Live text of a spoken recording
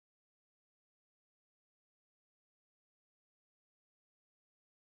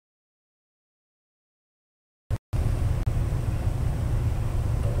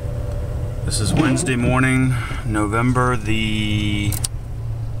This is Wednesday morning, November the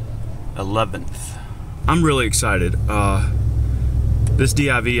 11th. I'm really excited. This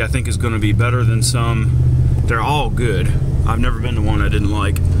DIV I think is going to be better than some. They're all good. I've never been to one I didn't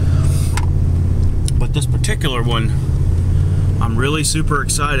like. But this particular one, I'm really super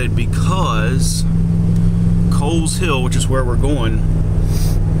excited because Coles Hill, which is where we're going,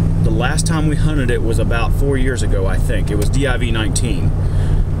 the last time we hunted it was about 4 years ago, I think. It was DIV 19.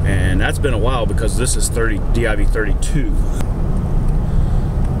 And that's been a while because this is DIV 32.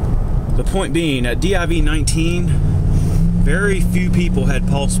 The point being, at DIV 19, very few people had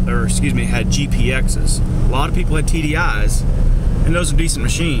had GPXs. A lot of people had TDIs, and those are decent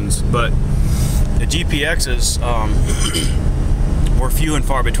machines, but the GPXs were few and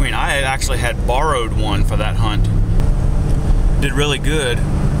far between. I actually had borrowed one for that hunt. Did really good.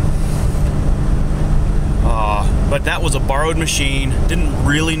 But that was a borrowed machine. Didn't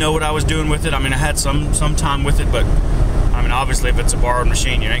really know what I was doing with it. I mean, I had some time with it, but I mean, obviously if it's a borrowed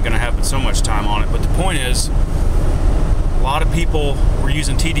machine, you ain't gonna have so much time on it. But the point is, a lot of people were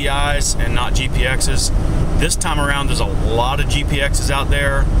using TDIs and not GPXs. This time around, there's a lot of GPXs out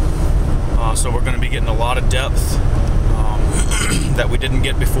there. So we're gonna be getting a lot of depth that we didn't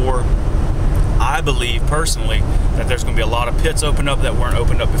get before. I believe personally that there's going to be a lot of pits opened up that weren't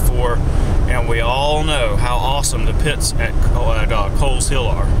opened up before, and we all know how awesome the pits at Coles Hill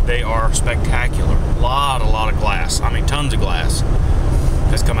are. They are spectacular. A lot of glass. I mean, tons of glass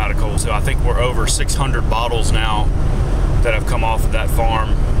has come out of Coles Hill. I think we're over 600 bottles now that have come off of that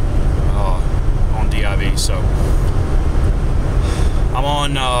farm on DIV. So I'm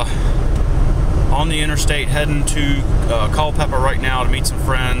on the interstate heading to Culpeper right now to meet some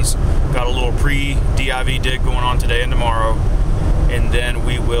friends. Got a little pre-DIV dig going on today and tomorrow, and then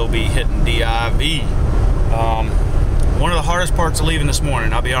we will be hitting DIV. One of the hardest parts of leaving this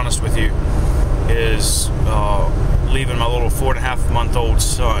morning, I'll be honest with you, is leaving my little 4.5-month-old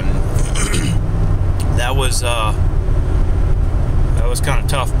son. That was kind of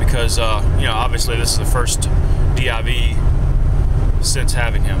tough because you know, obviously this is the first DIV since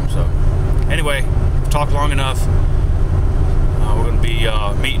having him. So anyway, talked long enough. We're going to be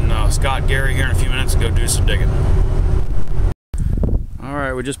meeting Scott Gary here in a few minutes and go do some digging.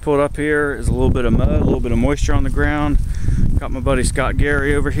 Alright, we just pulled up here. There's a little bit of mud, a little bit of moisture on the ground. Got my buddy Scott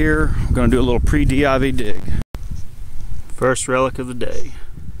Gary over here. We're going to do a little pre-DIV dig. First relic of the day.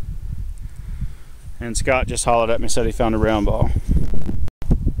 And Scott just hollered at me, said he found a round ball.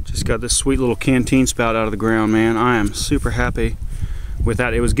 Just got this sweet little canteen spout out of the ground, man. I am super happy with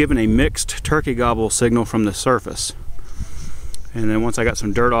that. It was given a mixed turkey gobble signal from the surface, and then once I got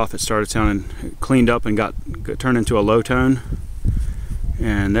some dirt off, it started sounding, it cleaned up and got turned into a low tone,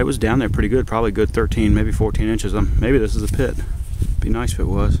 and that was down there pretty good, probably good 13 maybe 14 inches. Maybe this is a pit. Be nice if it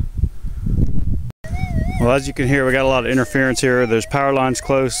was. Well, as you can hear, we got a lot of interference here. There's power lines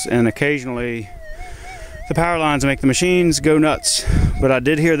close, and occasionally the power lines make the machines go nuts, but I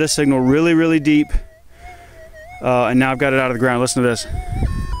did hear this signal really deep. And now I've got it out of the ground. Listen to this.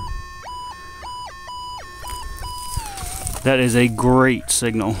 That is a great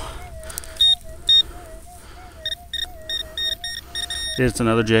signal. It's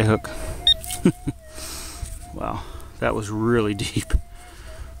another J hook. Wow, that was really deep.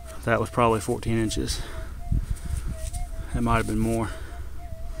 That was probably 14 inches. It might have been more.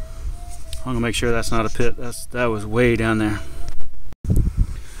 I'm gonna make sure that's not a pit. That was way down there.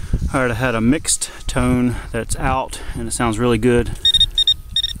 Alright, I had a mixed tone that's out, and it sounds really good.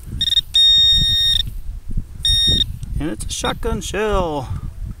 And it's a shotgun shell.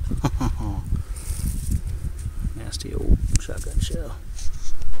 Nasty old shotgun shell.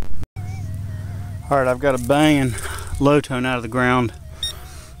 Alright, I've got a banging low tone out of the ground,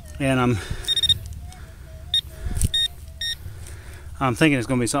 and I'm thinking it's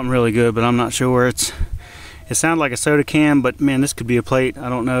going to be something really good, but I'm not sure. It sounded like a soda can, but man, this could be a plate. I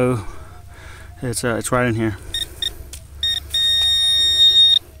don't know. It's right in here.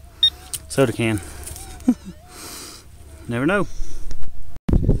 Soda can. Never know.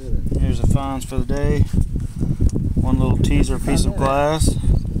 Here's the finds for the day. One little teaser piece of glass,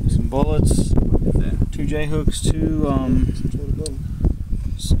 some bullets, 2 J hooks, 2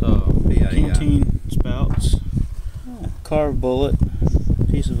 canteen spouts, carved bullet,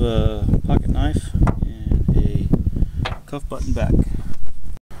 piece of a pocket knife, and a cuff button back.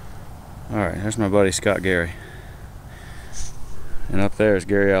 Alright, there's my buddy Scott Gary. And up there is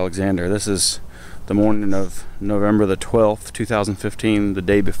Gary Alexander. This is the morning of November the 12th, 2015, the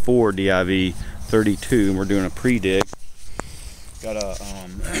day before DIV 32, and we're doing a pre-dig. Got a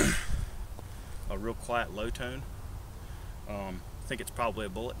real quiet low tone. I think it's probably a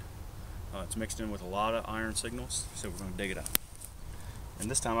bullet. It's mixed in with a lot of iron signals, so we're going to dig it out. And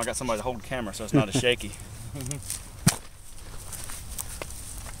this time I got somebody to hold the camera so it's not as shaky.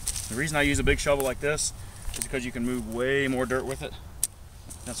 The reason I use a big shovel like this is because you can move way more dirt with it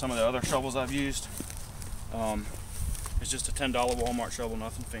than some of the other shovels I've used. It's just a $10 Walmart shovel,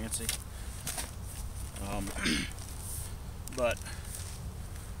 nothing fancy. But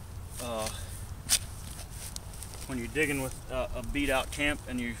when you're digging with a beat out camp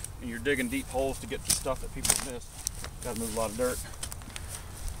and you're digging deep holes to get the stuff that people miss, you gotta move a lot of dirt.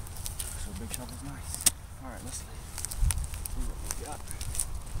 So a big shovel's nice. All right, let's see what we got.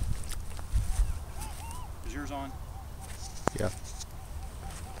 Is yours on? Yeah.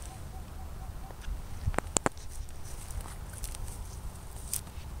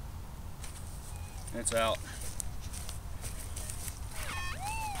 It's out.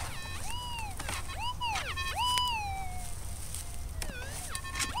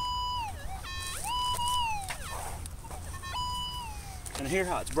 And hear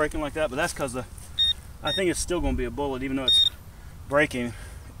how it's breaking like that, but that's because I think it's still going to be a bullet even though it's breaking.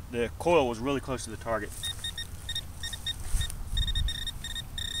 The coil was really close to the target.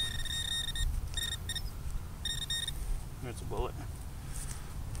 That's a bullet.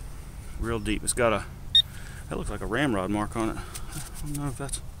 Real deep. It's got that looks like a ramrod mark on it. I don't know if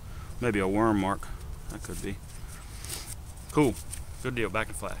that's maybe a worm mark. That could be. Cool. Good deal. Back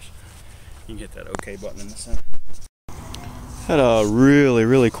in flash. You can hit that OK button in the center. Had a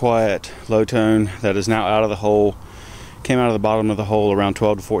really quiet low tone that is now out of the hole. Came out of the bottom of the hole around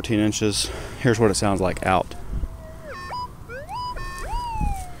 12 to 14 inches. Here's what it sounds like out.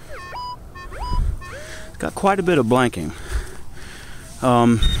 It's got quite a bit of blanking.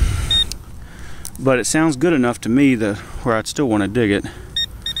 But it sounds good enough to me that where I'd still want to dig it.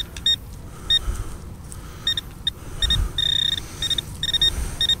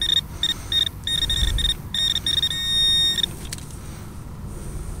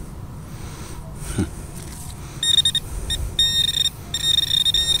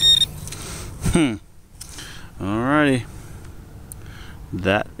 Alrighty.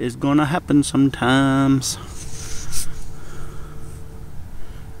 That is gonna happen sometimes.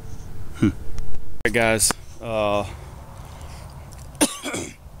 Alright guys,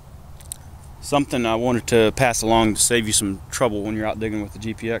 something I wanted to pass along to save you some trouble when you're out digging with the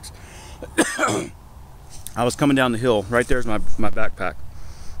GPX. I was coming down the hill. Right there's my backpack.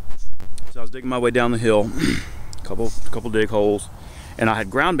 So I was digging my way down the hill, couple dig holes, and I had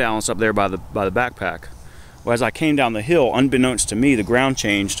ground balance up there by the backpack. Well, as I came down the hill, unbeknownst to me, the ground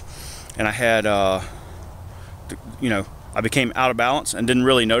changed, and I had, I became out of balance and didn't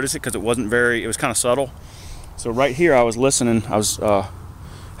really notice it because it was kind of subtle. So right here, I was listening. I was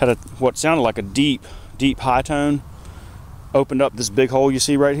had what sounded like a deep high tone. Opened up this big hole you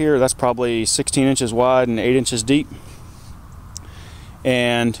see right here. That's probably 16 inches wide and 8 inches deep.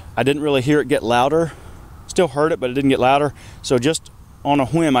 And I didn't really hear it get louder. Still heard it, but it didn't get louder. So just on a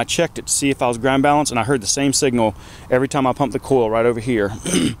whim, I checked it to see if I was ground balanced, and I heard the same signal every time I pumped the coil right over here.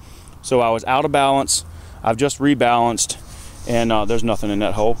 So I was out of balance. I've just rebalanced, and there's nothing in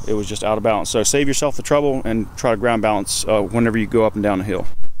that hole. It was just out of balance. So save yourself the trouble and try to ground balance whenever you go up and down the hill.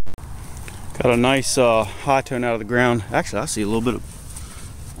 Got a nice high tone out of the ground. Actually, I see a little bit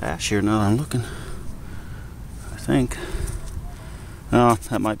of ash here now that I'm looking. I think. Oh,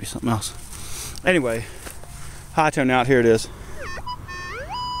 that might be something else. Anyway, high tone out. Here it is.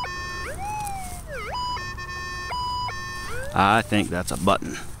 I think that's a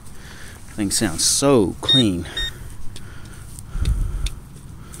button. Thing sounds so clean.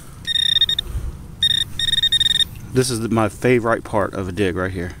 This is my favorite part of a dig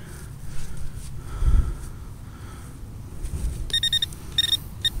right here.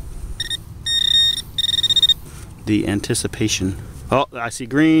 The anticipation. Oh, I see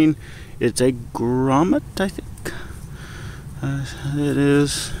green. It's a grommet, I think. It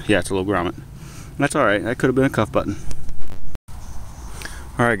is. Yeah, it's a little grommet. That's all right. That could have been a cuff button.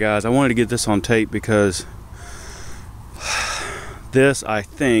 All right, guys. I wanted to get this on tape because this, I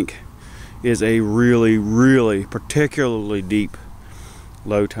think, is a really particularly deep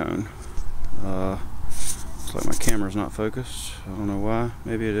low tone. Looks like my camera's not focused. I don't know why.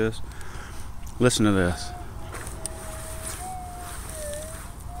 Maybe it is. Listen to this.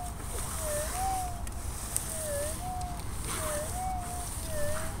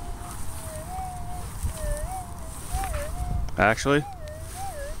 Actually,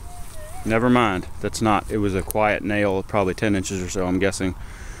 never mind. That's not. It was a quiet nail, probably 10 inches or so, I'm guessing.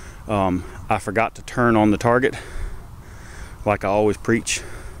 I forgot to turn on the target like I always preach.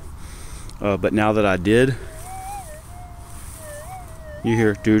 But now that I did, You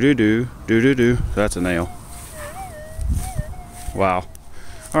hear do-do-do, do-do-do. That's a nail. Wow.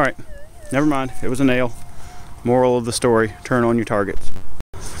 All right, never mind. It was a nail. Moral of the story, turn on your targets.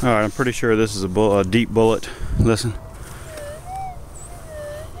 All right, I'm pretty sure this is a deep bullet. Listen.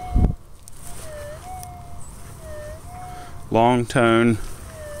 Long tone.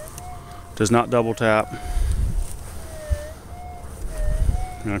 Does not double tap.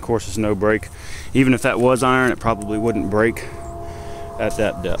 And of course, it's no break. Even if that was iron, it probably wouldn't break at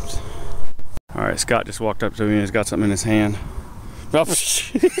that depth. All right, Scott just walked up to me and he's got something in his hand.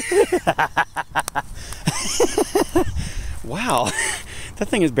 Wow, that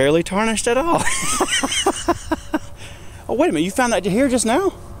thing is barely tarnished at all. Oh, wait a minute, you found that here just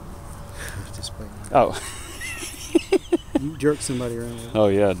now? Just waiting. Oh. You jerk somebody around. Oh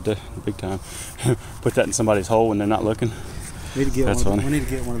yeah, big time. Put that in somebody's hole when they're not looking. We need to get That's funny. We need to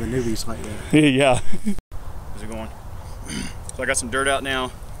get one of the newbies like that. Yeah. How's it going? So I got some dirt out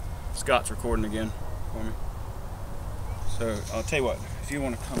now. Scott's recording again for me. So I'll tell you what, if you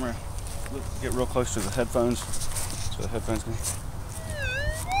want to come around, get real close to the headphones, so the headphones can.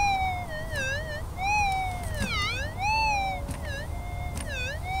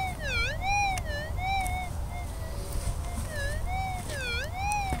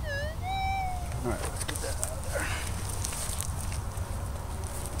 All right, let's get that out of there.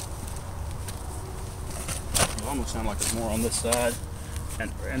 It almost sounds like it's more on this side.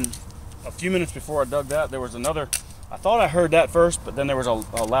 And a few minutes before I dug that, there was another. I thought I heard that first, but then there was a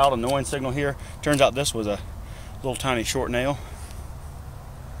loud annoying signal here. Turns out this was a little tiny short nail.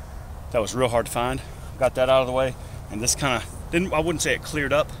 That was real hard to find. Got that out of the way, and this kind of didn't. I wouldn't say it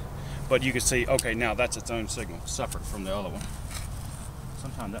cleared up, but you could see. Okay, now that's its own signal, separate from the other one.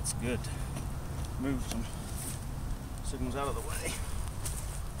 Sometimes that's good. Move some signals out of the way.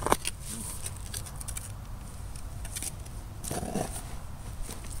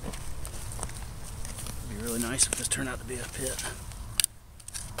 Really nice if this turned out to be a pit.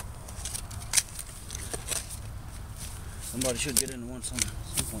 Somebody should get into one some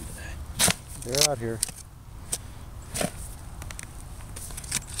point today. They're out here.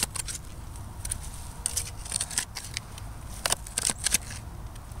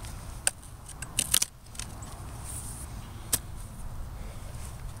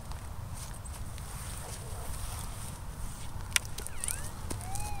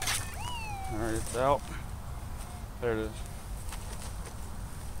 All right, it's out. There it is.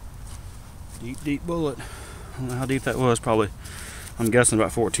 Deep, deep bullet. I don't know how deep that was. Probably, I'm guessing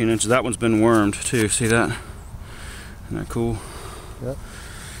about 14 inches. That one's been wormed too. See that? Isn't that cool? Yep.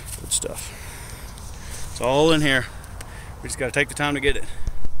 Good stuff. It's all in here. We just got to take the time to get it.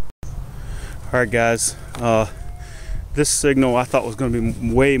 All right, guys. This signal I thought was going to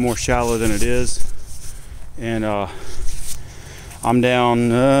be way more shallow than it is, and I'm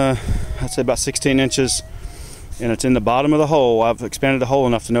down. I'd say about 16 inches. And it's in the bottom of the hole. I've expanded the hole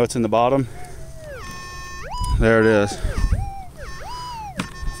enough to know it's in the bottom. There it is.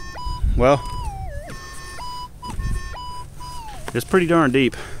 Well, it's pretty darn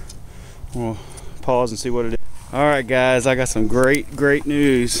deep. We'll pause and see what it is. All right, guys, I got some great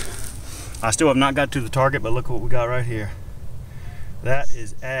news. I still have not got to the target, but look what we got right here. That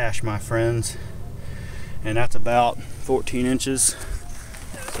is ash, my friends. And that's about 14 inches.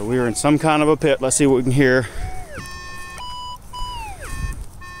 So we are in some kind of a pit. Let's see what we can hear.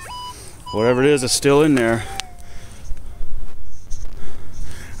 Whatever it is still in there.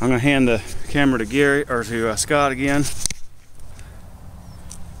 I'm gonna hand the camera to Gary, or to Scott again. If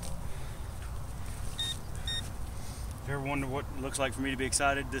you ever wonder what it looks like for me to be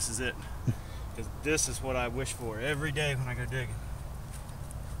excited, this is it. Because this is what I wish for every day when I go digging.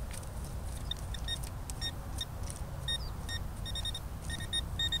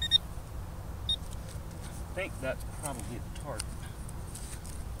 I think that's probably the target.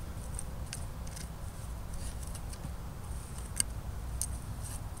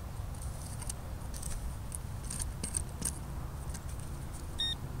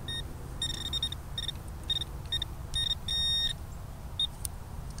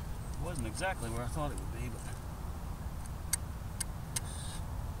 Wasn't exactly where I thought it would be, but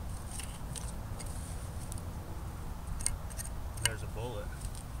there's a bullet.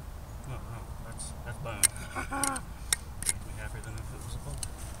 No, that's bone. Makes me happier than if it was a bullet.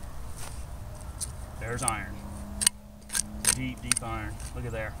 There's iron. Deep iron. Look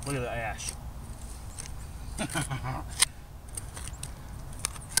at there. Look at the ash.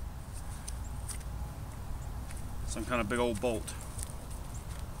 Some kind of big old bolt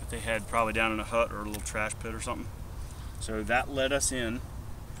that they had probably down in a hut or a little trash pit or something. So that let us in,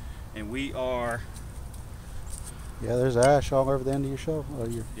 and we are Yeah, there's ash all over the end of your shovel.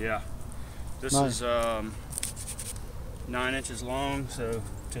 Yeah. This Nice. is 9 inches long, so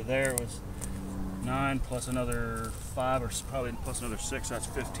to there was 9 plus another 5, or probably plus another 6, that's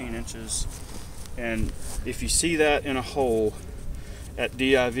 15 inches. And if you see that in a hole at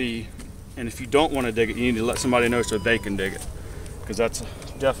DIV, and if you don't want to dig it, you need to let somebody know so they can dig it, because that's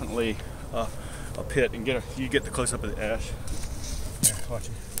definitely a pit. And you get the close up of the ash. Here, watch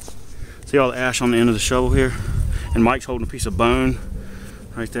it. See all the ash on the end of the shovel here? And Mike's holding a piece of bone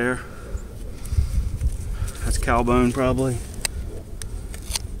right there. That's cow bone probably.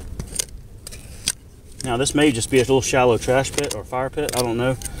 Now this may just be a little shallow trash pit or fire pit, I don't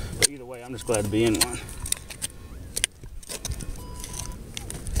know. But either way, I'm just glad to be in one.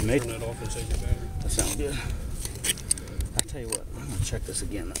 Turn that off and take it back. That sounds good. I tell you what, I'm gonna check this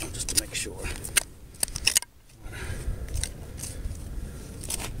again though, just to make sure.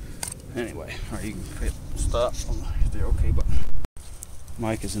 Anyway, all right, you can hit stop on the OK button.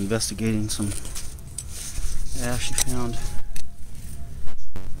 Mike is investigating some ash he found at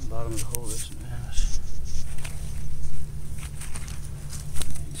the bottom of the hole. There's some ash.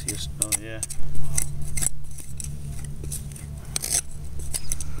 You see us? Oh yeah.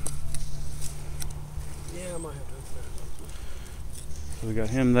 Yeah, I might have to open that up. So we got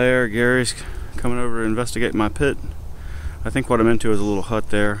him there. Gary's coming over to investigate my pit. I think what I'm into is a little hut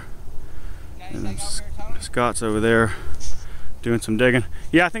there. And then Scott's over there doing some digging.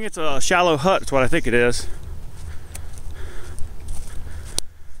 Yeah, I think it's a shallow hut. That's what I think it is.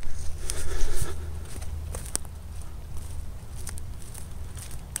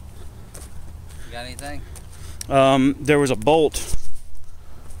 You got anything? There was a bolt.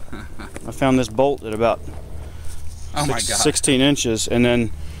 I found this bolt at about 16 inches, and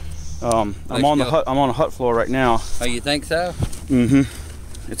then I'm on a hut floor right now. Oh, you think so? Mm-hmm.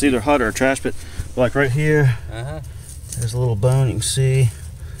 It's either hut or a trash pit. Like right here, Uh-huh. there's a little bone. You can see.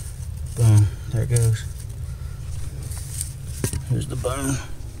 Boom. There it goes. Here's the bone.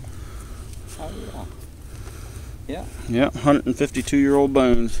 Oh, yeah. Yeah, 152-year-old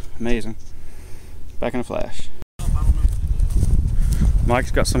bones. Amazing. Back in a flash.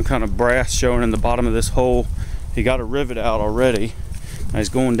 Mike's got some kind of brass showing in the bottom of this hole. He got a rivet out already. Now he's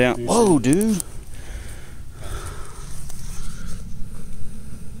going down. Whoa, dude.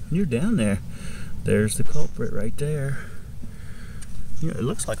 You're down there. There's the culprit right there. Yeah, it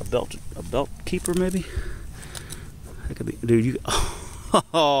looks like a belt keeper maybe. That could be, dude. You.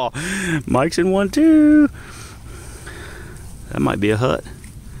 Oh, Mike's in one too. That might be a hut.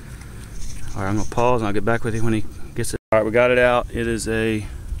 All right, I'm gonna pause and I'll get back with you when he gets it. All right, we got it out. It is a.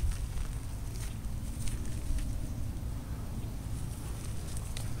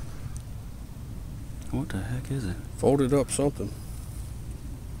 What the heck is it? Folded up something.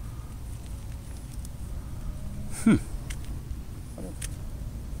 Hmm.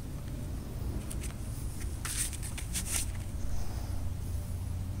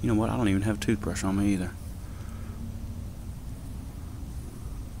 You know what? I don't even have a toothbrush on me either.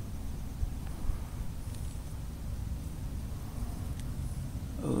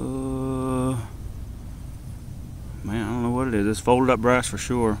 Man, I don't know what it is. It's folded up brass for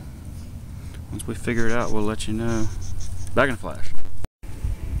sure. Once we figure it out, we'll let you know. Back in a flash.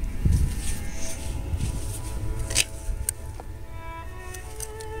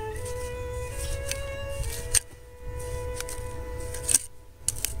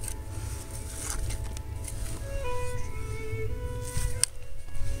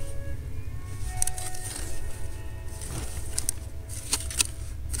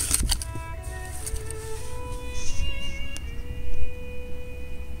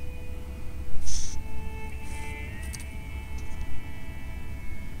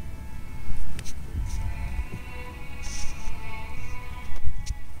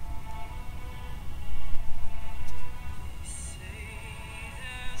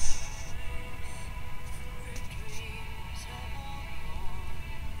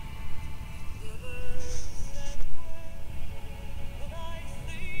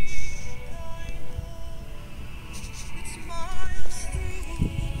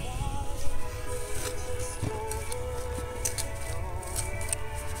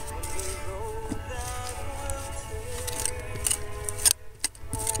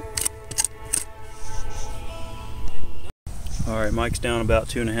 Alright, Mike's down about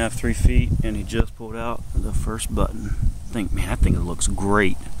 2.5, 3 feet, and he just pulled out the first button. Man, that thing looks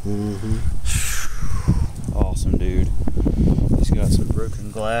great. Mm-hmm. Awesome, dude. He's got some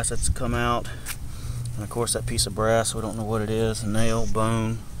broken glass that's come out. And of course that piece of brass, we don't know what it is. A nail,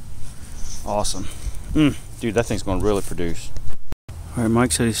 bone. Awesome. Dude, that thing's gonna really produce. Alright,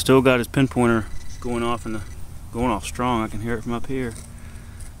 Mike said he's still got his pinpointer going off in the going off strong. I can hear it from up here.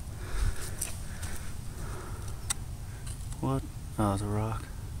 What? Oh, it's a rock.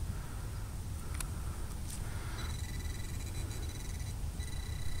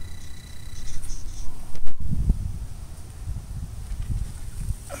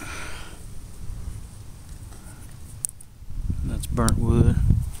 That's burnt wood.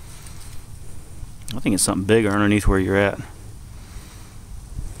 I think it's something bigger underneath where you're at.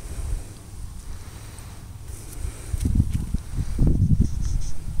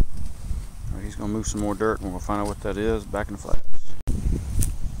 Alright, he's gonna move some more dirt and we'll find out what that is back in the flats.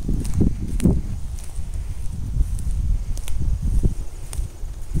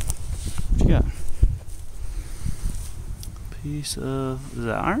 What you got? Piece of, is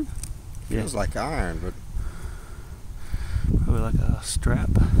that iron? Feels like iron, but probably like a strap.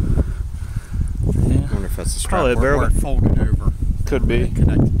 I wonder if that's the strap. Probably a barrel. Where it folded over. Could be.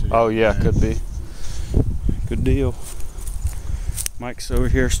 Connected to Oh yeah, could be. Good deal. Mike's over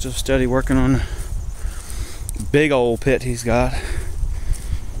here still steady working on a big old pit he's got.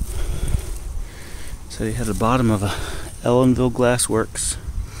 Said he had the bottom of a Ellenville Glassworks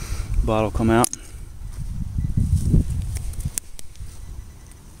bottle come out.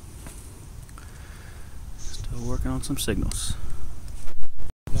 Still working on some signals.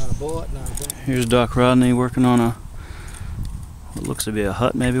 Not a bullet, not a bullet. Here's Doc Rodney working on a what looks to be a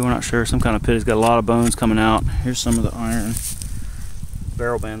hut, maybe, we're not sure. Some kind of pit. He's got a lot of bones coming out. Here's some of the iron.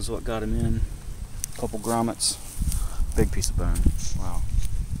 Barrel band's what got him in. A couple grommets. Big piece of bone. Wow.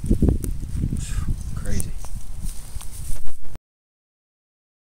 Crazy.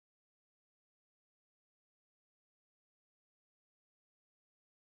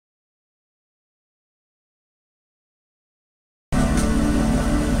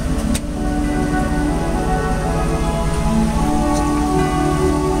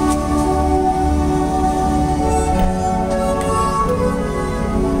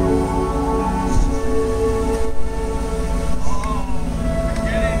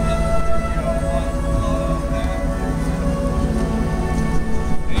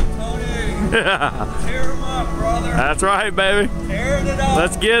 Tear them up, brother. That's right, baby. Tearing it up.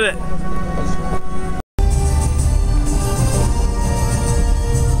 Let's get it.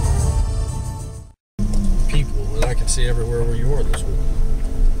 People that I can see everywhere where you are this week.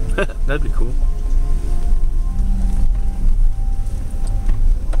 That'd be cool.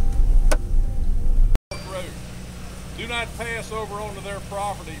 Do not pass over onto their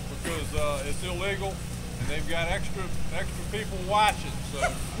property because it's illegal and they've got extra people watching.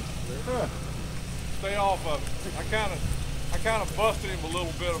 So stay off of it. I kind of busted him a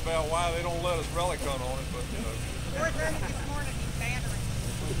little bit about why they don't let us relic hunt on it, but you know. We're running this morning in battery.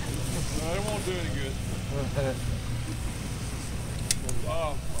 It won't do any good.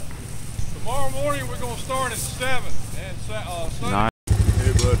 Tomorrow morning we're going to start at 7 and Sunday. Nice.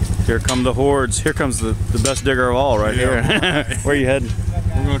 Hey, bud. Here come the hordes. Here comes the best digger of all right here. Where are you heading?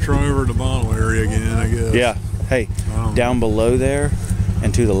 We're going to try over the Bonnell area again, I guess. Yeah. Hey, down below there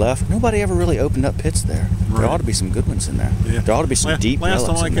and to the left, nobody ever really opened up pits there. There ought to be some good ones in there. Yeah. There ought to be some deep Last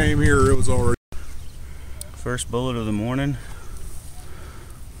time I came here, it was already. First bullet of the morning.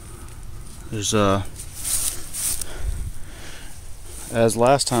 There's as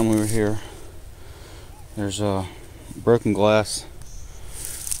last time we were here, there's broken glass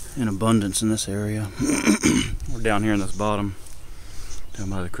in abundance in this area. We're down here in this bottom,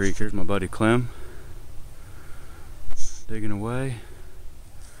 down by the creek. Here's my buddy Clem digging away,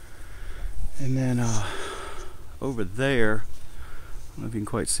 and then over there, I don't know if you can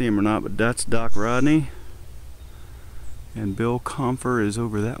quite see him or not, but that's Doc Rodney, and Bill Comfer is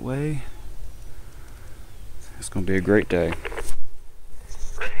over that way. It's gonna be a great day.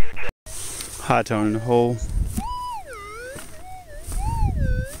 High tone in the hole.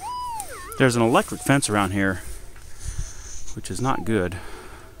 There's an electric fence around here, which is not good.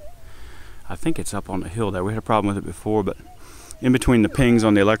 I think it's up on the hill there. We had a problem with it before, but in between the pings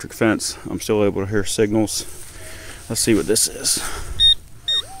on the electric fence, I'm still able to hear signals. Let's see what this is.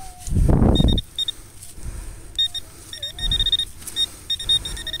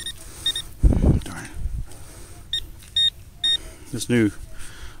 Darn. This new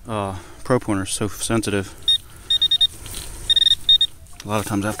pro pointer is so sensitive. A lot of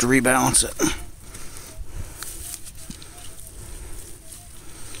times I have to rebalance it.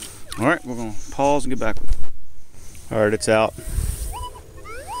 Alright, we're going to pause and get back with it. Alright, it's out.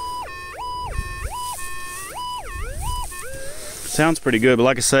 Sounds pretty good, but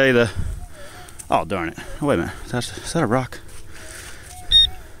like I say, oh darn it. Oh, wait a minute, is that a rock?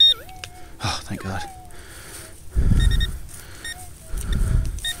 Oh, thank God.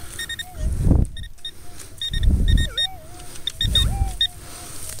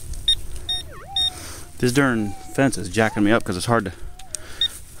 This darn fence is jacking me up because it's hard to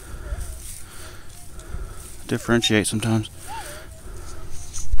differentiate sometimes.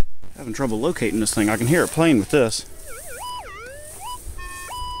 Having trouble locating this thing. I can hear it playing with this.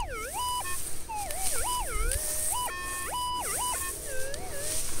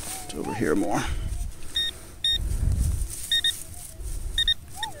 It's over here more.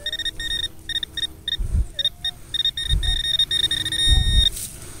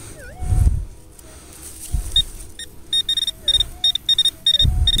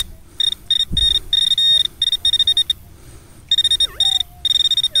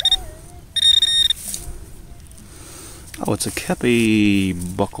 Oh, it's a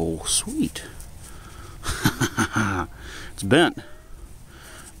kepi buckle. Sweet. It's bent,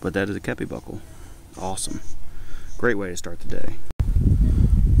 but that is a kepi buckle. Awesome. Great way to start the day.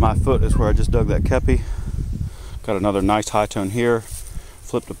 My foot is where I just dug that kepi. Got another nice high tone here.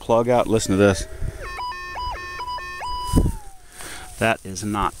 Flipped a plug out. Listen to this. That is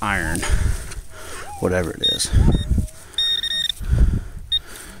not iron. Whatever it is.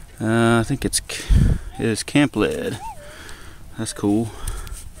 I think it is camp lead. That's cool.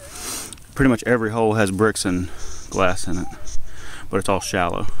 Pretty much every hole has bricks and glass in it, but it's all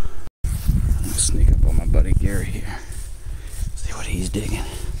shallow. I'm gonna sneak up on my buddy Gary here. See what he's digging.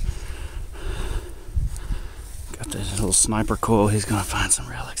 Got this little sniper coil. He's gonna find some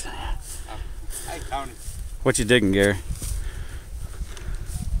relics in here. Hey, Tony. What you digging, Gary?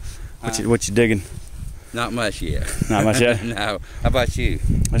 What you digging? Not much yet. Not much yet? No. How about you?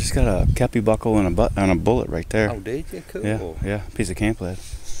 I just got a kepi buckle and a bullet right there. Oh, did you? Cool. Yeah, piece of camp lead.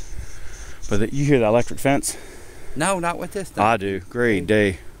 But you hear the electric fence? No, not with this thing. I do. Great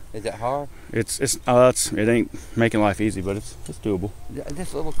day. Is it hard? It ain't making life easy, but it's doable.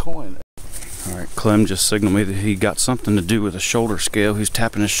 This little coin. All right, Clem just signaled me that he got something to do with a shoulder scale. He's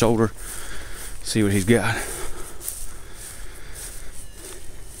tapping his shoulder. See what he's got.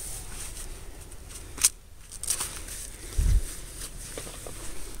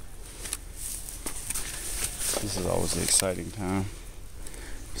 This is always the exciting time.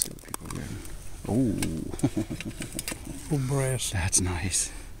 Let's see what people are getting. Full brass. That's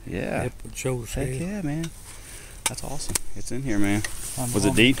nice. Yeah. Yep, with shoulder scale. Heck yeah, man. That's awesome. It's in here, man. Was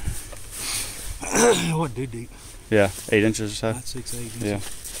it deep? It wasn't too deep. Yeah, 8 inches or so. About 6, 8 inches. Yeah.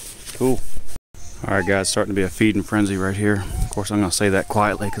 Cool. All right, guys, starting to be a feeding frenzy right here. Of course, I'm going to say that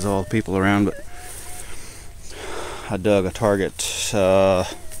quietly because of all the people around, but I dug a target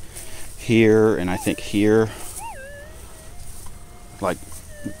here and I think here, like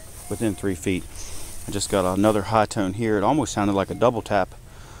within 3 feet. I just got another high tone here. It almost sounded like a double tap.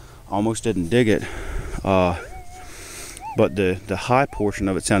 Almost didn't dig it, but the high portion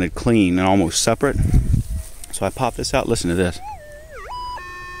of it sounded clean and almost separate. So I popped this out. Listen to this.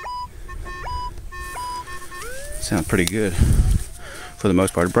 Sounds pretty good for the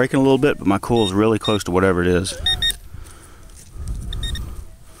most part. Breaking a little bit, but my coil is really close to whatever it is.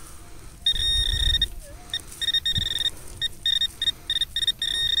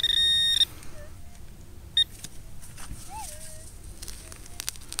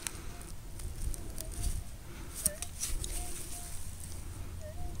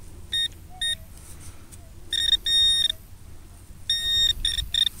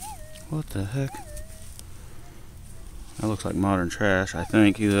 What the heck? That looks like modern trash, I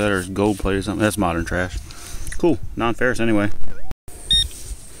think. Either that or it's gold plate or something. That's modern trash. Cool. Non-ferrous anyway.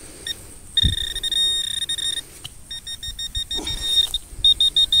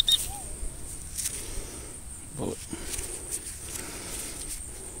 Bullet.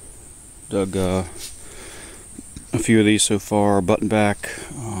 Dug a few of these so far. Button back.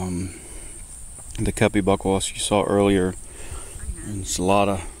 The kepi buckle as you saw earlier. And it's a lot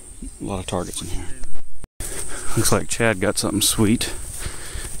of targets in here. Looks like Chad got something sweet.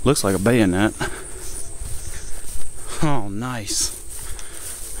 Looks like a bayonet. Oh, nice.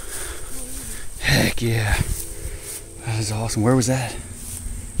 Heck yeah. That is awesome. Where was that?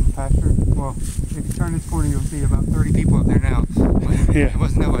 Pastor, well, if you turn this corner, you'll see about 30 people up there now. Yeah. There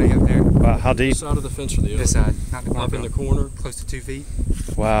wasn't nobody up there. Wow, how deep? This side of the fence or the other? This side, not the corner. Up in the corner? Close to 2 feet.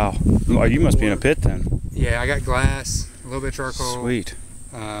 Wow. Oh, you must be in a pit then. Yeah, I got glass, a little bit of charcoal. Sweet.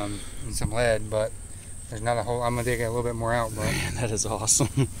 And some lead, but there's not a whole. I'm gonna dig a little bit more out, but Man, that is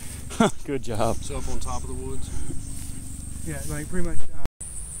awesome. Good job. It's up on top of the woods. yeah, like pretty much.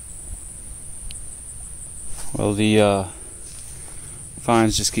 Well, the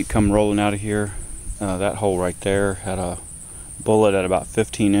finds just keep coming rolling out of here. That hole right there had a bullet at about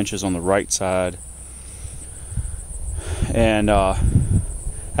 15 inches on the right side. And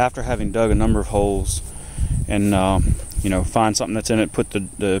after having dug a number of holes and you know, find something that's in it, put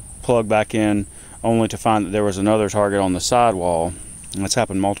the plug back in, only to find that there was another target on the sidewall. And that's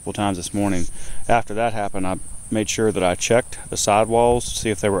happened multiple times this morning. After that happened, I made sure that I checked the sidewalls to see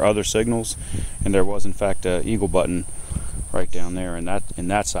if there were other signals, and there was in fact a eagle button right down there in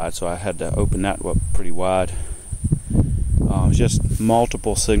that side, so I had to open that up pretty wide. Just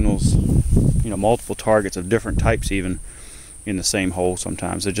multiple signals, multiple targets of different types even in the same hole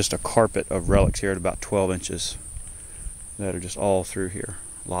sometimes. They're just a carpet of relics here at about 12 inches that are just all through here.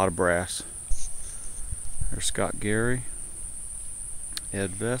 A lot of brass. There's Scott Gary,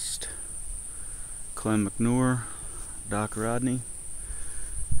 Ed Vest, Clem McNure, Doc Rodney,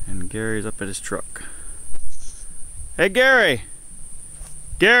 and Gary's up at his truck. Hey Gary!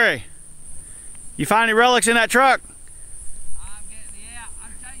 Gary! You find any relics in that truck? I'm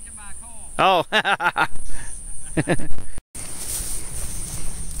changing my car. Oh!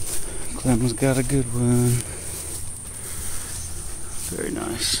 Clem's got a good one. Very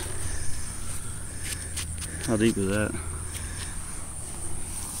nice. How deep is that?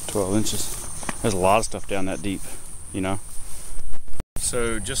 12 inches. There's a lot of stuff down that deep,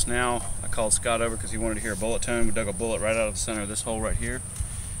 So just now I called Scott over because he wanted to hear a bullet tone. We dug a bullet right out of the center of this hole right here.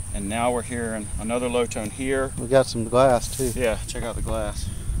 And now we're hearing another low tone here. We got some glass too. Yeah, check out the glass.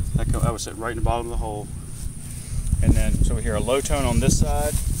 That was sitting right in the bottom of the hole. And then, so we hear a low tone on this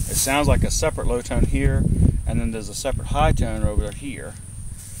side. It sounds like a separate low tone here. And then there's a separate high tone over here.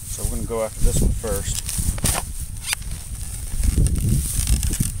 So we're going to go after this one first.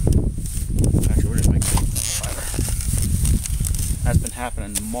 Actually, we're just making it lighter. That's been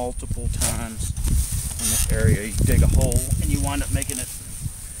happening multiple times in this area. You dig a hole and you wind up making it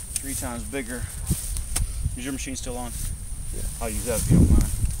 3 times bigger. Is your machine still on? Yeah. I'll use that if you don't mind.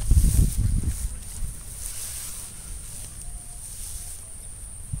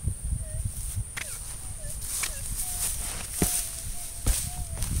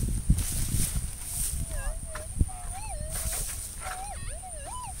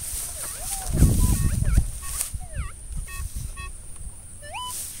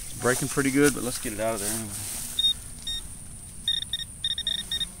 Breaking pretty good, but let's get it out of there anyway.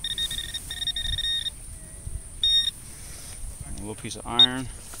 A little piece of iron.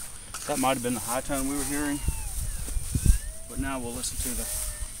 That might have been the high tone we were hearing, but now we'll listen to the.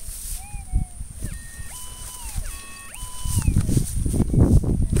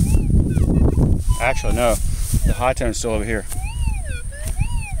 Actually, no, the high tone's still over here.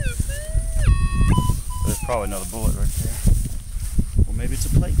 There's probably another bullet right there. Or maybe it's a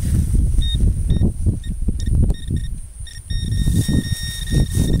plate.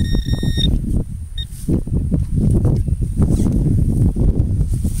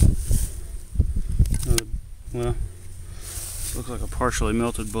 Well, looks like a partially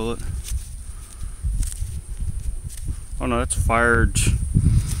melted bullet. Oh no, that's fired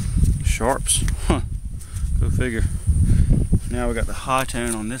sharps. Huh. Go figure. Now we got the high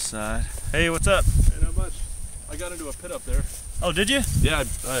tone on this side. Hey, what's up? Hey, not much. I got into a pit up there. Oh, did you? Yeah,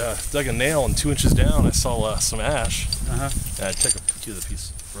 I dug a nail, and 2 inches down I saw some ash. Uh-huh. And I took a few of the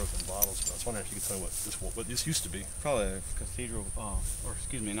pieces of broken bottles, but I was wondering if you could tell me what this used to be. Probably a cathedral, or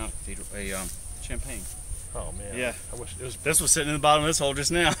excuse me, not a cathedral, a champagne. Oh man. Yeah. I wish it was. This was sitting in the bottom of this hole just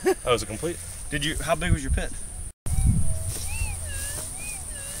now. Oh, was it complete? How big was your pit?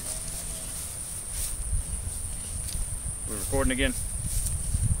 We're recording again.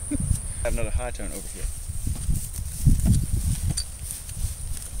 I have another high tone over here.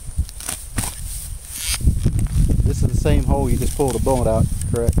 This is the same hole you just pulled a bullet out,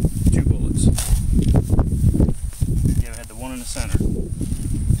 correct? 2 bullets. Yeah, we had the one in the center. And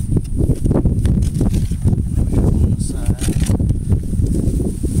then we had one on the side.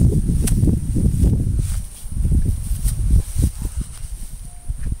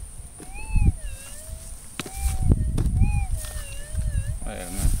 Wait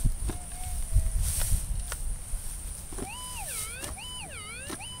a minute.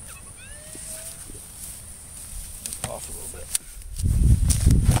 Off a little bit.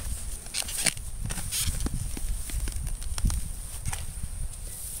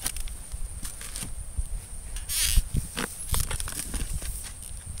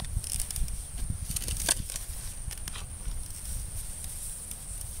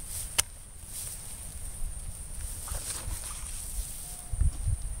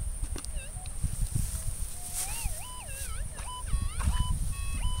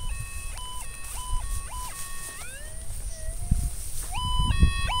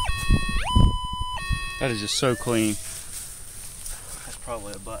 That is just so clean. That's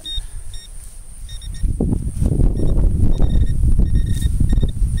probably a button.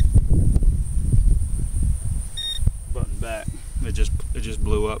 Button back. It just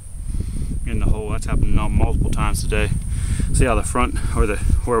blew up in the hole. hole. That's happened multiple times today. See how the front, or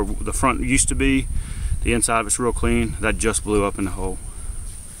where the front used to be, the inside of it's real clean. That just blew up in the hole.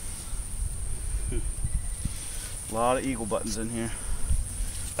 A lot of eagle buttons in here.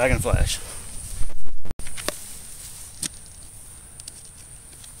 Back in the flash.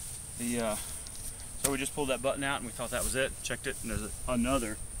 So we just pulled that button out and we thought that was it. Checked it, and there's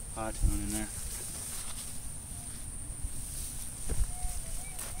another high tone in there.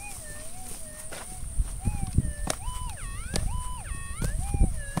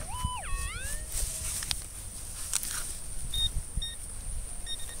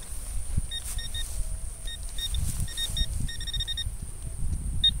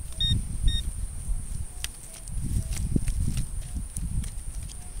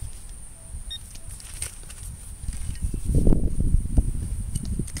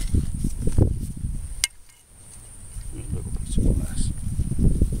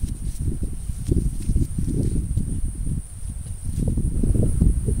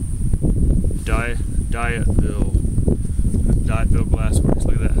 Diet-Bill glassworks.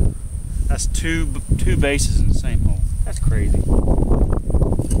 Look at that. That's two bases in the same hole. That's crazy.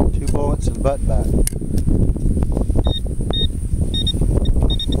 2 bullets and button back.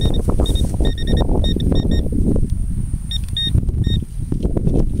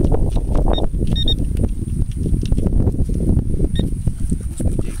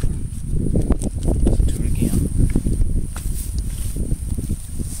 Must be deep. Let's do it again.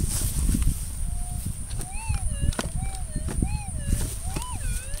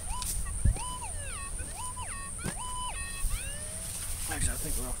 Actually, I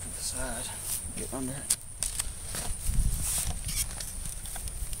think we're off to the side. Get under it.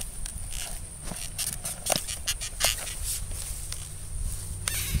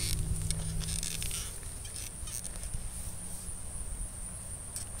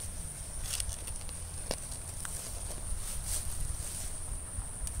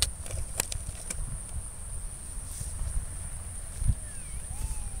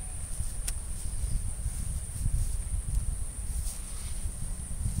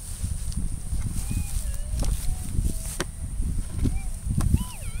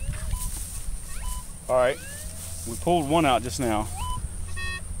 All right, we pulled one out just now.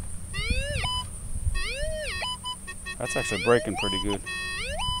 That's actually breaking pretty good.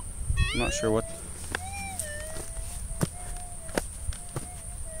 I'm not sure what.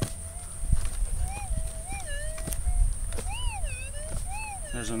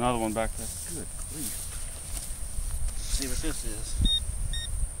 There's another one back there. Good grief. Let's see what this is.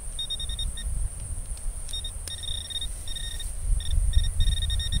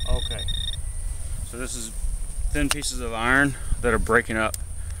 Okay. So this is thin pieces of iron that are breaking up.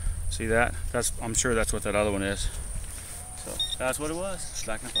 See that? I'm sure that's what that other one is. So that's what it was.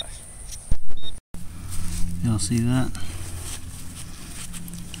 Back in the flash. Y'all see that?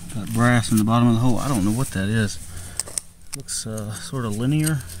 Got brass in the bottom of the hole. I don't know what that is. Looks sort of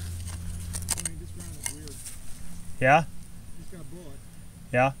linear. Yeah? Just got a bullet.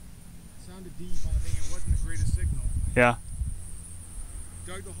 Yeah? Sounded deep on the thing. It wasn't the greatest signal. Yeah.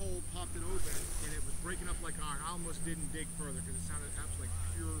 Dug the hole, popped it open, and it was breaking up like iron. I almost didn't dig further because it sounded absolutely like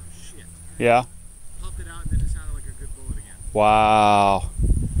pure shit. Yeah? Popped it out, and then it sounded like a good bullet again. Wow.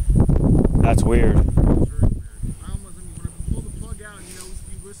 That's weird. It was very weird. I almost, when I pulled the plug out, and you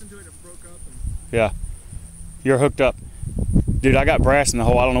listen to it, it broke up. And Yeah. You're hooked up. Dude, I got brass in the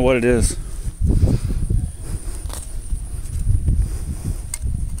hole. I don't know what it is.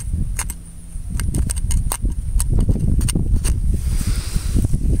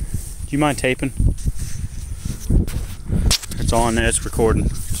 Do you mind taping? It's on there, it's recording.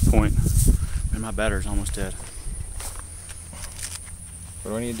 Just point. And my battery's almost dead.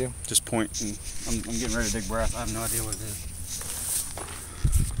 What do I need to do? Just point, and I'm getting ready to dig brass. I have no idea what it is.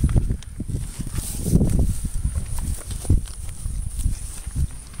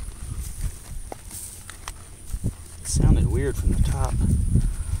 It sounded weird from the top.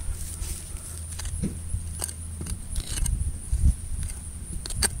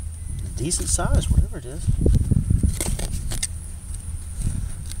 Decent size, whatever it is.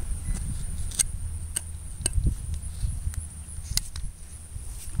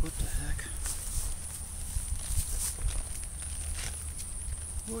 What the heck?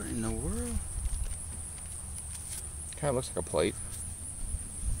 What in the world? Kind of looks like a plate,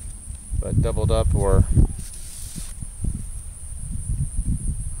 but doubled up, or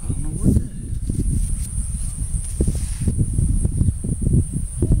I don't know what that is.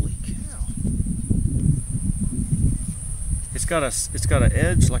 Holy cow! It's got an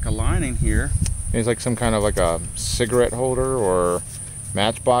edge, like a lining here. it's like some kind of like a cigarette holder or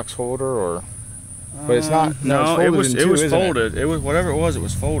matchbox holder, or But it's not. No, it's it was in two, isn't folded. It was whatever it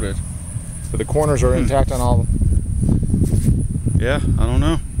was folded. But the corners are intact on all of them. Yeah, I don't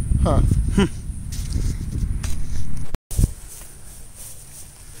know. Huh.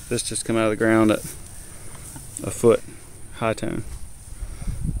 This just come out of the ground at a foot, high tone.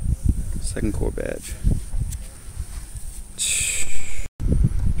 Second core badge.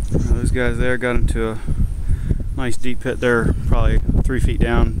 Now those guys there got into a nice deep pit there, probably 3 feet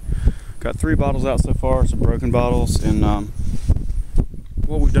down. Got 3 bottles out so far, some broken bottles, and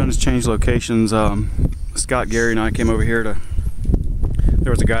what we've done is change locations. Scott, Gary, and I came over here to.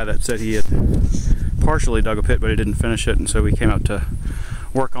 There was a guy that said he had partially dug a pit, but he didn't finish it, and so we came out to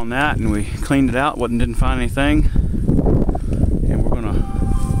work on that, and we cleaned it out. Didn't find anything, and we're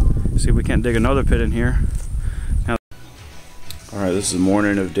gonna see if we can't dig another pit in here. Now, all right, this is the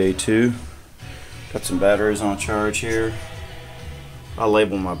morning of day 2. Got some batteries on charge here. I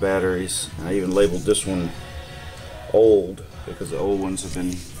label my batteries. I even labeled this one old because the old ones have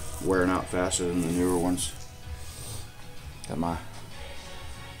been wearing out faster than the newer ones. Got my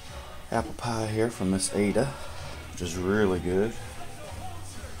apple pie here from Miss Ada, which is really good.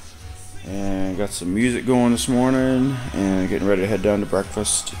 And got some music going this morning and getting ready to head down to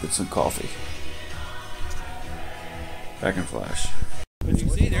breakfast, get some coffee. Back in flash. But you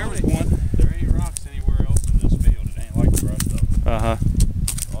see, there was one. There ain't rocks anywhere else in this field. It ain't like the rest of them. Uh-huh.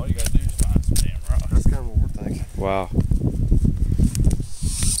 All you gotta do is find some damn rocks. That's kind of what we're thinking. Wow.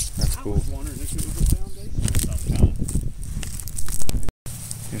 That's cool. I was wondering if it was a foundation sometime.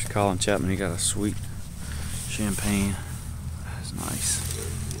 Here's Colin Chapman. He got a sweet champagne. That's nice.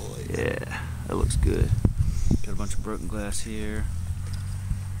 Yeah, that looks good. Got a bunch of broken glass here.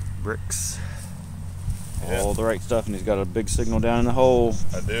 Bricks. All the right stuff, and he's got a big signal down in the hole.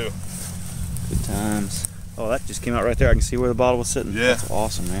 I do. Good times. Oh, that just came out right there. I can see where the bottle was sitting. Yeah. That's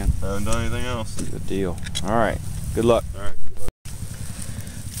awesome, man. I haven't done anything else. Good deal. All right. Good luck. All right.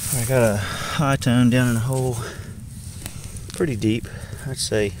 I got a high tone down in the hole. Pretty deep. I'd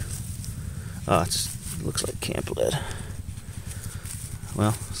say. It looks like camp lead.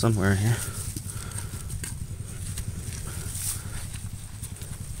 Well, somewhere in here.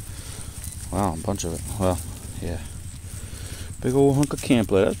 Wow, a bunch of it. Well, yeah. Big old hunk of camp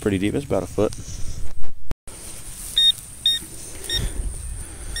lead. That's pretty deep. That's about a foot.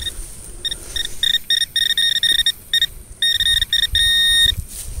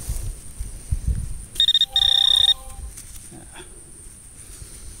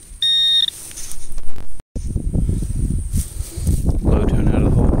 Low tone out of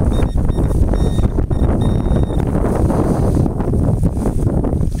the hole.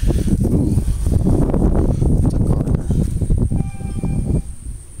 Ooh. That's a gardener.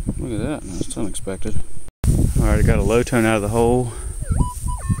 Look at that. That's unexpected. Alright, I got a low tone out of the hole.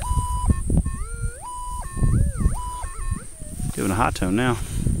 Giving a high tone now.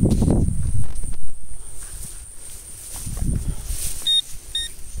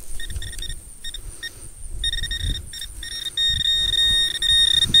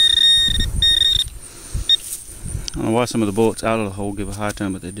 I don't know why some of the bullets out of the hole give a high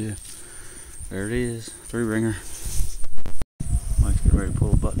tone, but they do. There it is, 3-ringer. Mike's getting ready to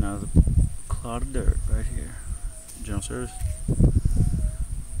pull a button out of the clod of dirt right here. General service.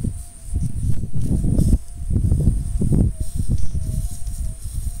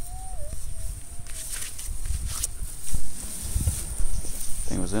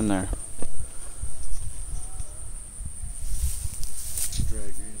 Thing was in there.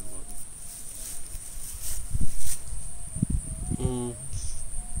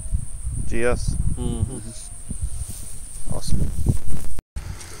 GS. Awesome.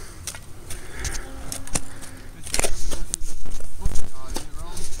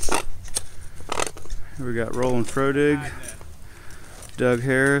 Here we got Roland Frodig, Doug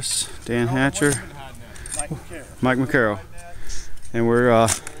Harris, Dan Hatcher, Mike McCarroll, and we're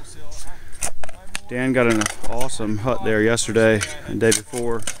Dan got an awesome hut there yesterday and the day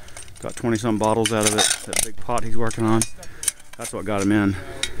before. Got 20-some bottles out of it. That big pot he's working on. That's what got him in.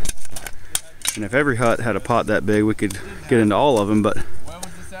 And if every hut had a pot that big, we could get into all of them, but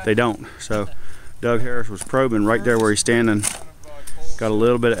they don't. So Doug Harris was probing right there where he's standing. Got a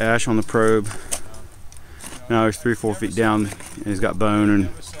little bit of ash on the probe. Now he's 3-4 feet down, and he's got bone and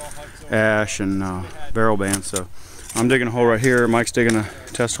ash and barrel bands. So I'm digging a hole right here. Mike's digging a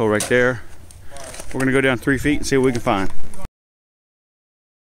test hole right there. We're gonna go down 3 feet and see what we can find.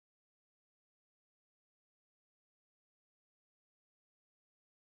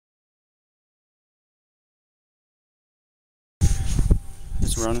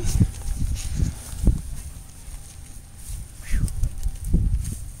 It's running.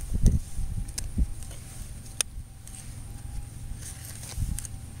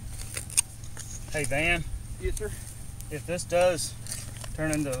 Hey Van. Yes, sir. If this does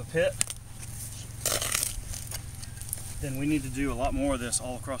turn into a pit, then we need to do a lot more of this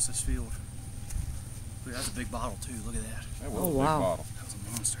all across this field. Look, that's a big bottle too. Look at that. That was a big bottle. That was a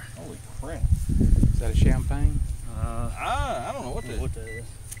monster. Holy crap. Is that a champagne? I don't know what that is. What that is.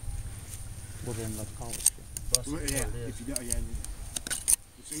 Well, then let's call it. Busted Well, what yeah, it is. if you don't,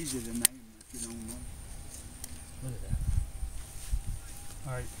 it's easy to name if you don't know. Look at that.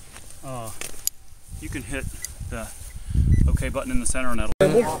 Alright. You can hit the OK button in the center and that'll.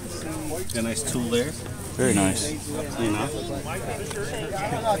 Got a nice tool there. Very nice. You know.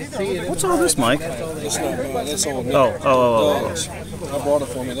 What's all this, Mike? That's not mine. That's all me. Oh. I bought it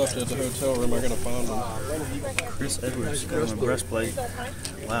for me. Left it at the hotel room. I gotta find them. Chris Edwards got a breastplate.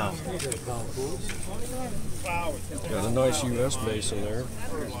 Wow. Got a nice U.S. base in there.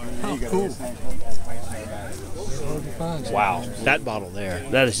 Wow. That bottle there.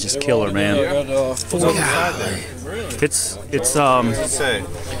 That is just killer, man. It's Say,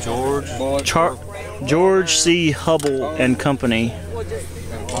 George. George C. Hubble and Company.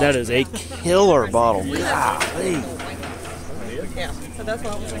 That is a killer bottle. Golly. Look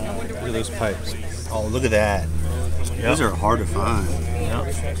at those pipes. Oh, look at that. Those are hard to find.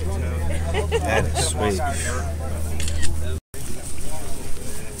 That is sweet.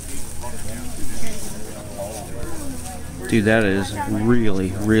 Dude, that is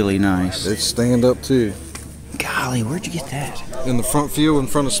really, really nice. It's stand up too. Golly, where'd you get that? In the front field in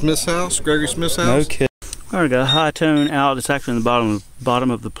front of Smith's house, Gregory Smith's house. No kidding. Alright, got a high tone out. It's actually in the bottom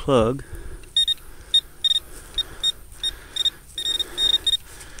of the plug.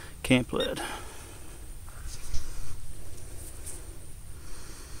 Camp lead.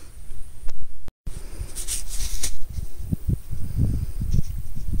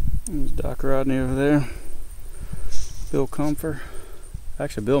 There's Doc Rodney over there. Bill Comfer.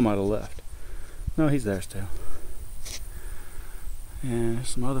 Actually, Bill might have left. No, he's there still. And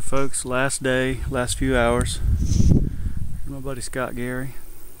some other folks, last day, last few hours. My buddy Scott Gary.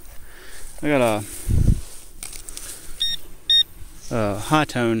 I got a high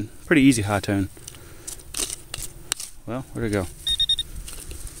tone, pretty easy high tone. Well, where'd it go?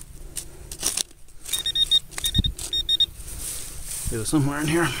 It was somewhere in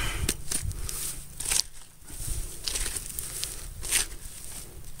here.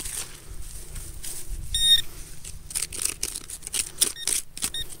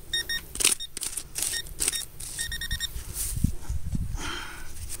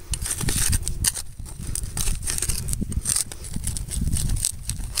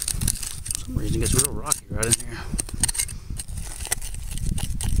 It gets real rocky right in here.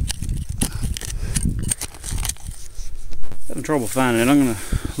 Having trouble finding it. I'm gonna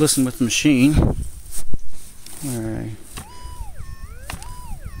listen with the machine. Alright.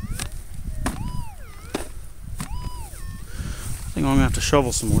 I think I'm gonna have to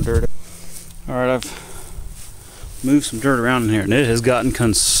shovel some more dirt. Alright, I've moved some dirt around in here and it has gotten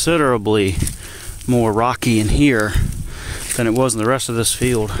considerably more rocky in here than it was in the rest of this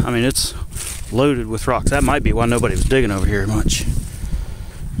field. I mean, it's loaded with rocks. That might be why nobody was digging over here much.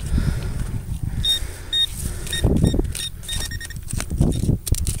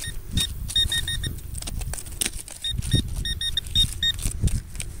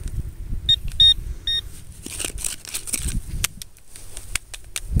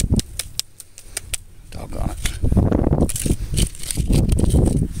 Doggone it.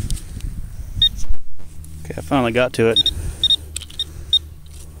 Okay, I finally got to it.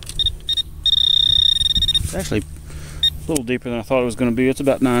 It's actually a little deeper than I thought it was going to be. It's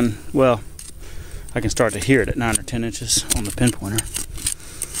about 9, well, I can start to hear it at 9 or 10 inches on the pinpointer.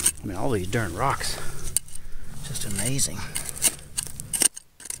 I mean, all these darn rocks, just amazing.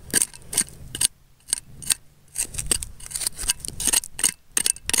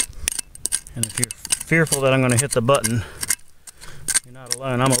 And if you're fearful that I'm going to hit the button, you're not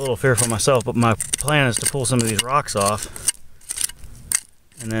alone. I'm a little fearful myself, but my plan is to pull some of these rocks off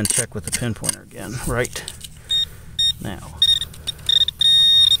and then check with the pinpointer again right now.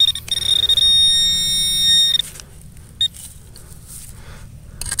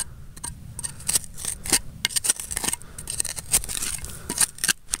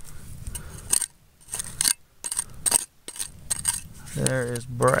 There is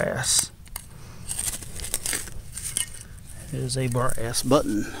brass. It is a brass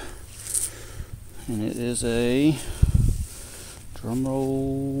button. And it is a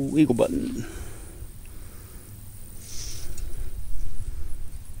drumroll eagle button.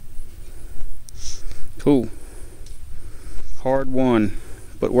 Cool. Hard won,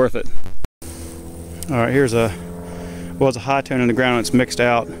 but worth it. Alright, here's a, well, it's a high tone in the ground. It's mixed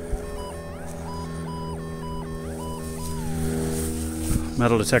out.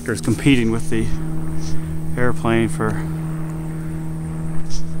 Metal detector is competing with the airplane for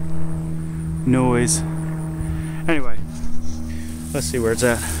noise. Anyway, let's see where it's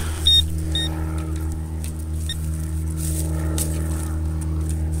at.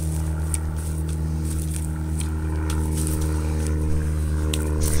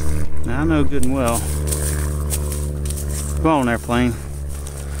 Now I know good and well. Come on, airplane.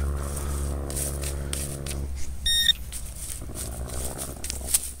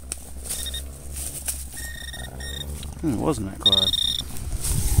 It wasn't that Clyde.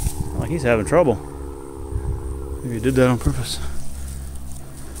 Like he's having trouble. Maybe he did that on purpose.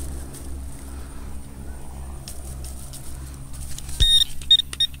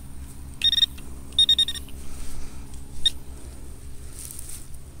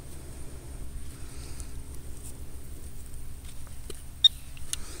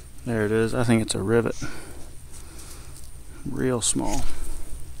 There it is. I think it's a rivet. Real small.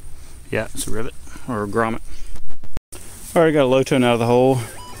 Yeah, it's a rivet or a grommet. Alright, got a low tone out of the hole.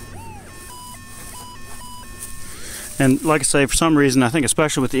 And like I say, for some reason, I think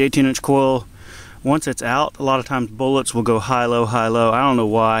especially with the 18-inch coil, once it's out, a lot of times bullets will go high, low, high, low. I don't know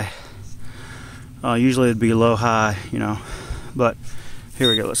why. Usually it'd be low, high, you know. But here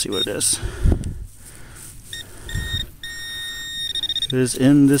we go. Let's see what it is. It is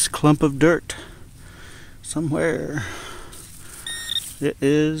in this clump of dirt somewhere. It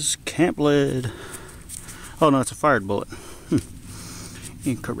is camp lead. Oh no, it's a fired bullet.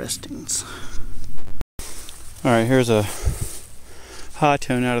 Interesting. Alright, here's a high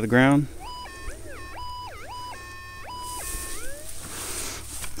tone out of the ground.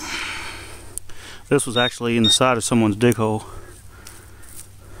 This was actually in the side of someone's dig hole.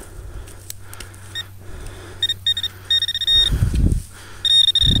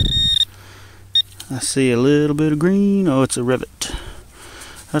 I see a little bit of green. Oh, it's a rivet.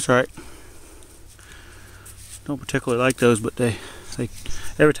 That's right. Don't particularly like those, but they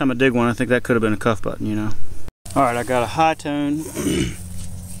every time I dig one, I think that could have been a cuff button, you know. All right, I got a high tone.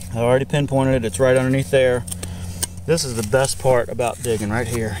 I already pinpointed it. It's right underneath there. This is the best part about digging right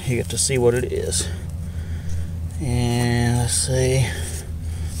here. You get to see what it is. And let's see.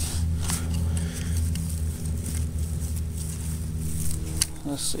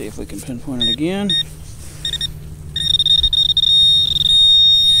 Let's see if we can pinpoint it again.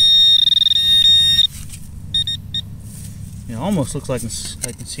 It almost looks like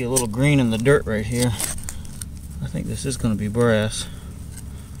I can see a little green in the dirt right here. I think this is going to be brass.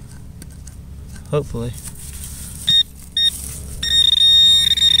 Hopefully.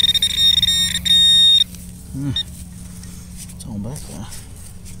 It's on back there.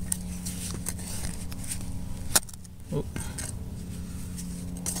 Oh.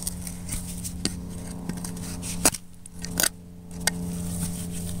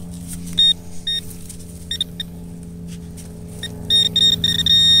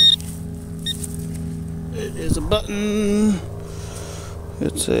 It is a button.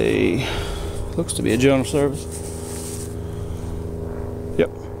 It's a, looks to be a general service.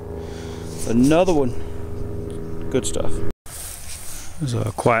 Yep. Another one. Good stuff. This is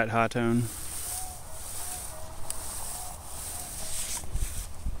a quiet high tone.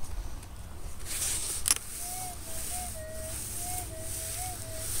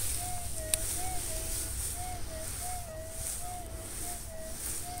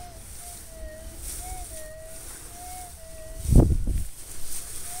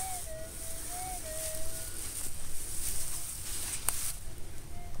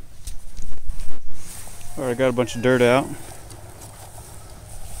 Alright, I got a bunch of dirt out.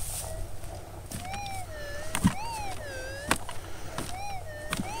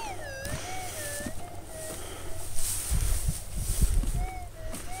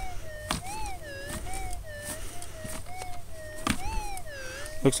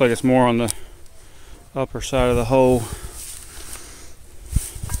 Looks like it's more on the upper side of the hole.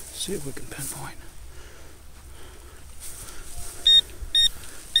 Let's see if we can pinpoint.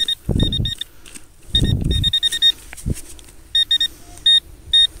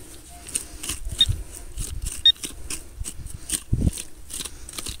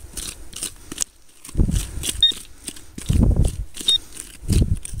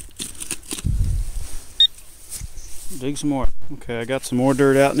 Dig some more. Okay, I got some more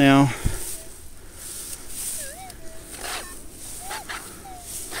dirt out now.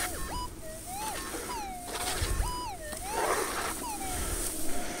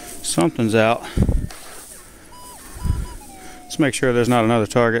 Something's out. Let's make sure there's not another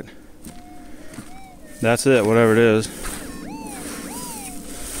target. That's it, whatever it is.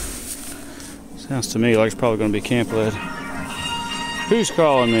 Sounds to me like it's probably going to be camp lead. Who's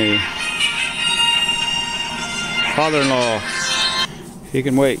calling me? Father-in-law. He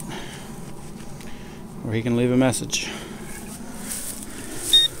can wait. Or he can leave a message.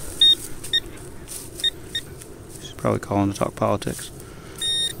 He's probably calling to talk politics.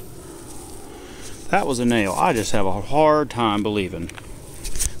 That was a nail. I just have a hard time believing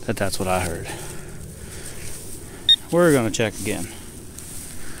that that's what I heard. We're gonna check again.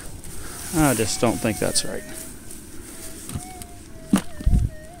 I just don't think that's right.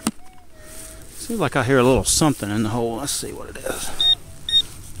 Seems like I hear a little something in the hole. Let's see what it is.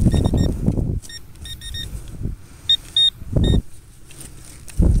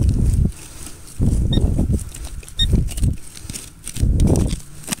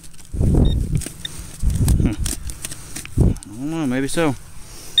 I don't know, maybe so.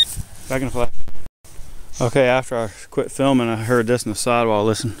 Back in the flash. Okay, after I quit filming, I heard this in the sidewall.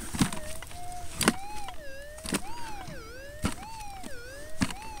 Listen.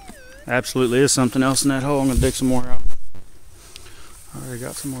 Absolutely is something else in that hole. I'm gonna dig some more out. Already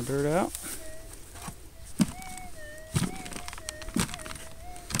got some more dirt out.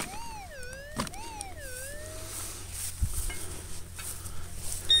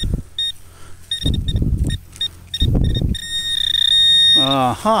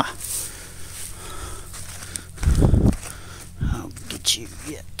 Aha! I'll get you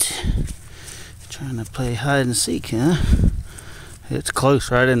yet. Trying to play hide and seek, huh? It's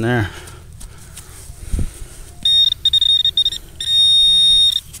close right in there.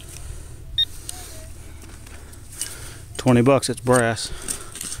 $20, it's brass.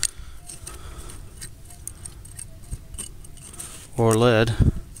 Or lead.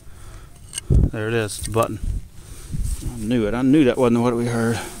 There it is, it's a button. I knew it. I knew that wasn't what we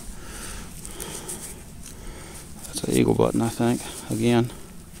heard. That's an eagle button, I think. Again.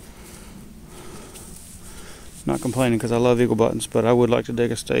 Not complaining because I love eagle buttons, but I would like to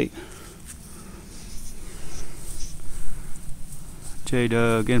dig a state.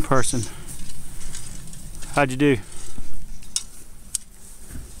 J-Doug in person. How'd you do?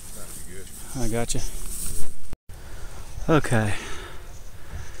 I got you. Okay.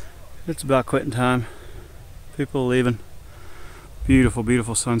 It's about quitting time. People are leaving. Beautiful,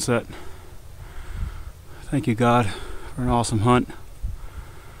 beautiful sunset. Thank you, God, for an awesome hunt.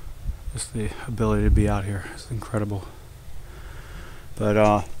 Just the ability to be out here is incredible.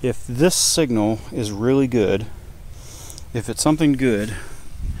 But if this signal is really good, if it's something good,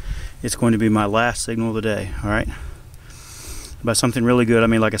 it's going to be my last signal of the day, alright? By something really good, I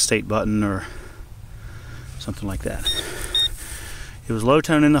mean like a state button or something like that. It was low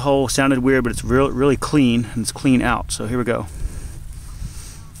tone in the hole, sounded weird, but it's really clean, and it's clean out. So here we go.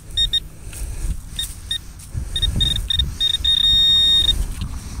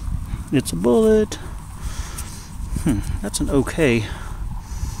 It's a bullet. That's an okay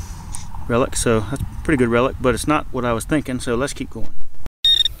relic, so that's a pretty good relic, but it's not what I was thinking, so let's keep going.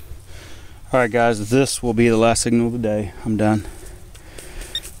 Alright guys, this will be the last signal of the day. I'm done.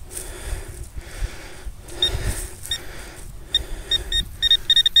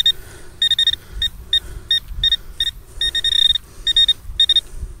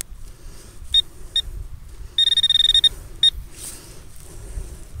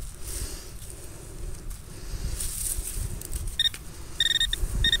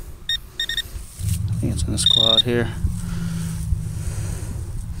 I think it's in this cloud here.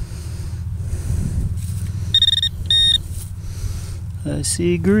 I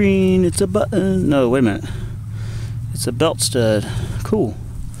see green. It's a button. No, wait a minute. It's a belt stud. Cool.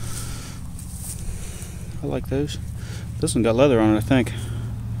 I like those. This one got leather on it, I think.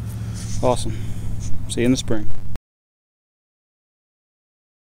 Awesome. See you in the spring.